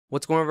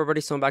What's going on,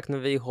 everybody? So I'm back in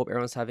the video. Hope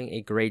everyone's having a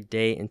great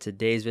day. In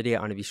today's video,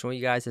 I'm going to be showing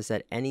you guys to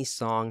set any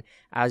song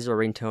as your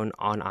ringtone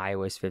on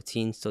iOS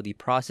 15. So the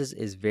process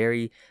is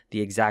the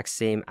exact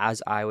same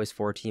as iOS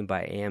 14,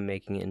 but I am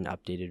making an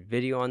updated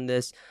video on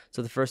this.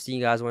 So the first thing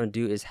you guys want to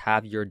do is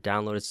have your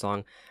downloaded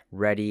song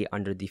ready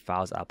under the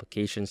Files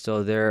application.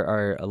 So there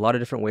are a lot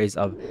of different ways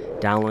of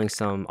downloading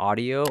some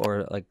audio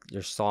or like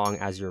your song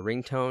as your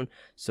ringtone.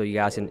 So you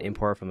guys can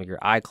import from like your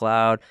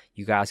iCloud.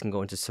 You guys can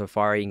go into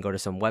Safari and go to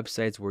some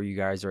websites where you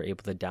guys are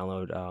able to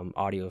download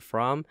audio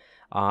from.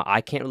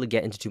 I can't really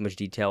get into too much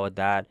detail with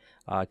that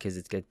because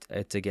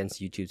it's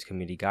against YouTube's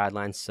community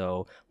guidelines.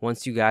 So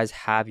once you guys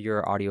have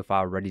your audio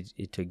file ready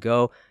to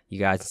go, you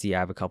guys see I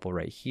have a couple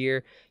right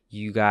here.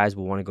 You guys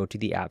will want to go to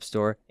the App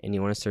Store and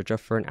you want to search up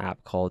for an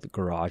app called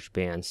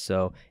GarageBand.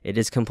 So it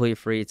is completely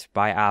free. It's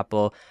by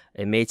Apple.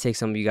 It may take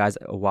some of you guys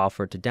a while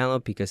for it to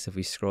download because if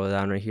we scroll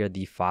down right here,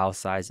 the file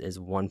size is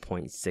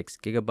 1.6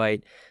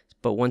 gigabyte.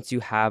 But once you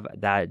have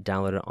that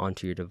downloaded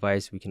onto your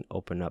device, we can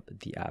open up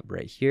the app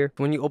right here.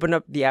 When you open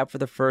up the app for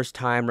the first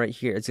time right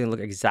here, it's going to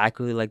look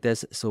exactly like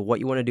this. So what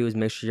you want to do is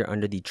make sure you're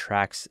under the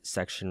tracks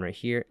section right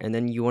here. And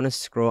then you want to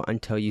scroll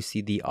until you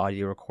see the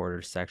audio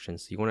recorder section.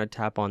 So you want to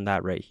tap on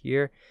that right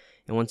here.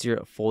 And once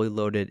you're fully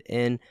loaded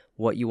in,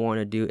 what you want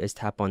to do is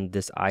tap on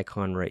this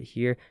icon right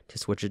here to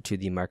switch it to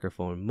the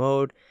microphone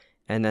mode.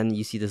 And then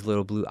you see this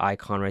little blue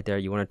icon right there.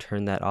 You want to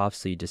turn that off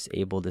so you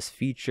disable this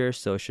feature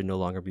so it should no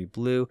longer be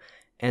blue.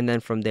 And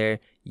then from there,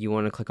 you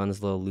want to click on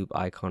this little loop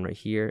icon right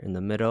here in the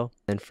middle.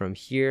 And from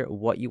here,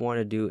 what you want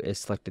to do is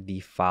select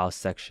the file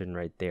section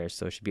right there.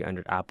 So it should be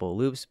under Apple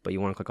Loops, but you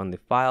want to click on the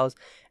files.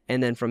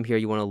 And then from here,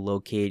 you want to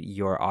locate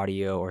your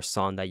audio or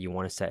song that you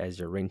want to set as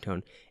your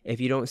ringtone. If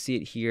you don't see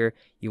it here,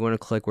 you want to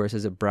click where it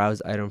says a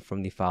browse item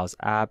from the Files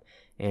app.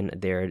 And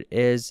there it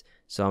is.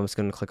 So I'm just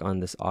going to click on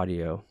this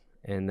audio.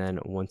 And then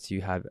once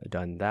you have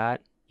done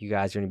that, you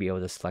guys are going to be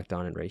able to select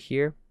on it right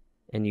here.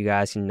 And you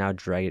guys can now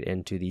drag it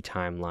into the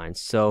timeline.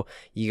 So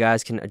you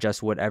guys can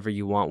adjust whatever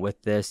you want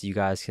with this. You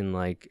guys can,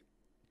 like,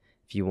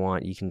 if you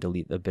want, you can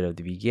delete a bit of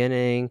the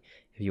beginning.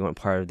 If you want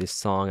part of this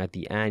song at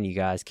the end, you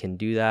guys can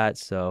do that.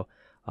 So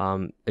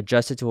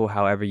adjust it to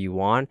however you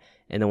want.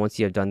 And then once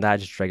you have done that,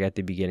 just drag it at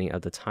the beginning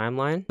of the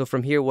timeline. So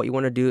from here, what you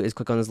want to do is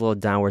click on this little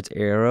downwards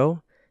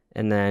arrow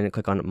and then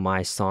click on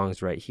My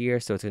Songs right here.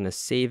 So it's going to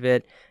save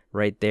it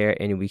right there,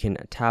 and we can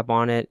tap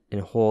on it and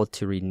hold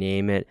to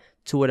rename it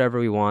to whatever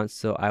we want.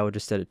 So I will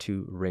just set it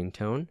to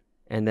ringtone.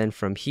 And then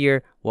from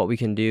here, what we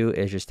can do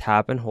is just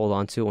tap and hold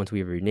on to it once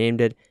we've renamed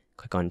it.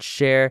 Click on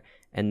share,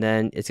 and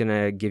then it's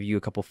gonna give you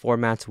a couple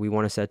formats. We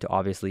want to set to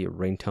obviously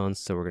ringtones,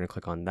 so we're gonna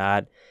click on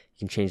that.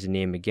 You can change the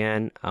name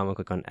again. I'm gonna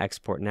click on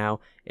export now.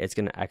 It's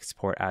gonna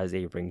export as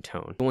a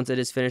ringtone. Once it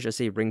is finished, let's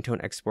say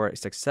ringtone export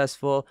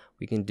successful.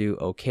 We can do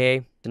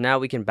OK. So now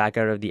we can back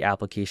out of the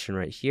application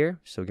right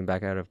here. So we can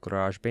back out of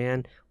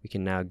GarageBand. We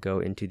can now go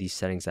into the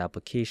settings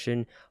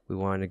application. We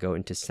want to go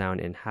into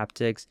sound and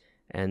haptics.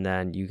 And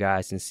then you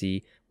guys can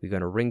see we go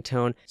to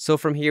ringtone. So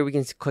from here, we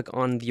can click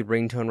on the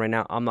ringtone right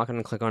now. I'm not going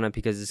to click on it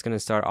because it's going to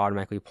start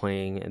automatically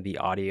playing the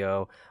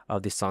audio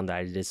of the song that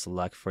I did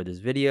select for this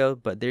video.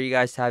 But there you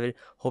guys have it.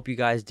 Hope you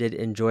guys did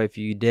enjoy. If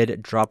you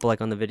did, drop a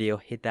like on the video,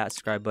 hit that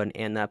subscribe button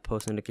and that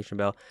post notification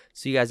bell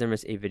so you guys never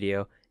miss a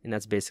video. And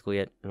that's basically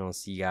it. And I'll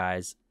see you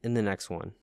guys in the next one.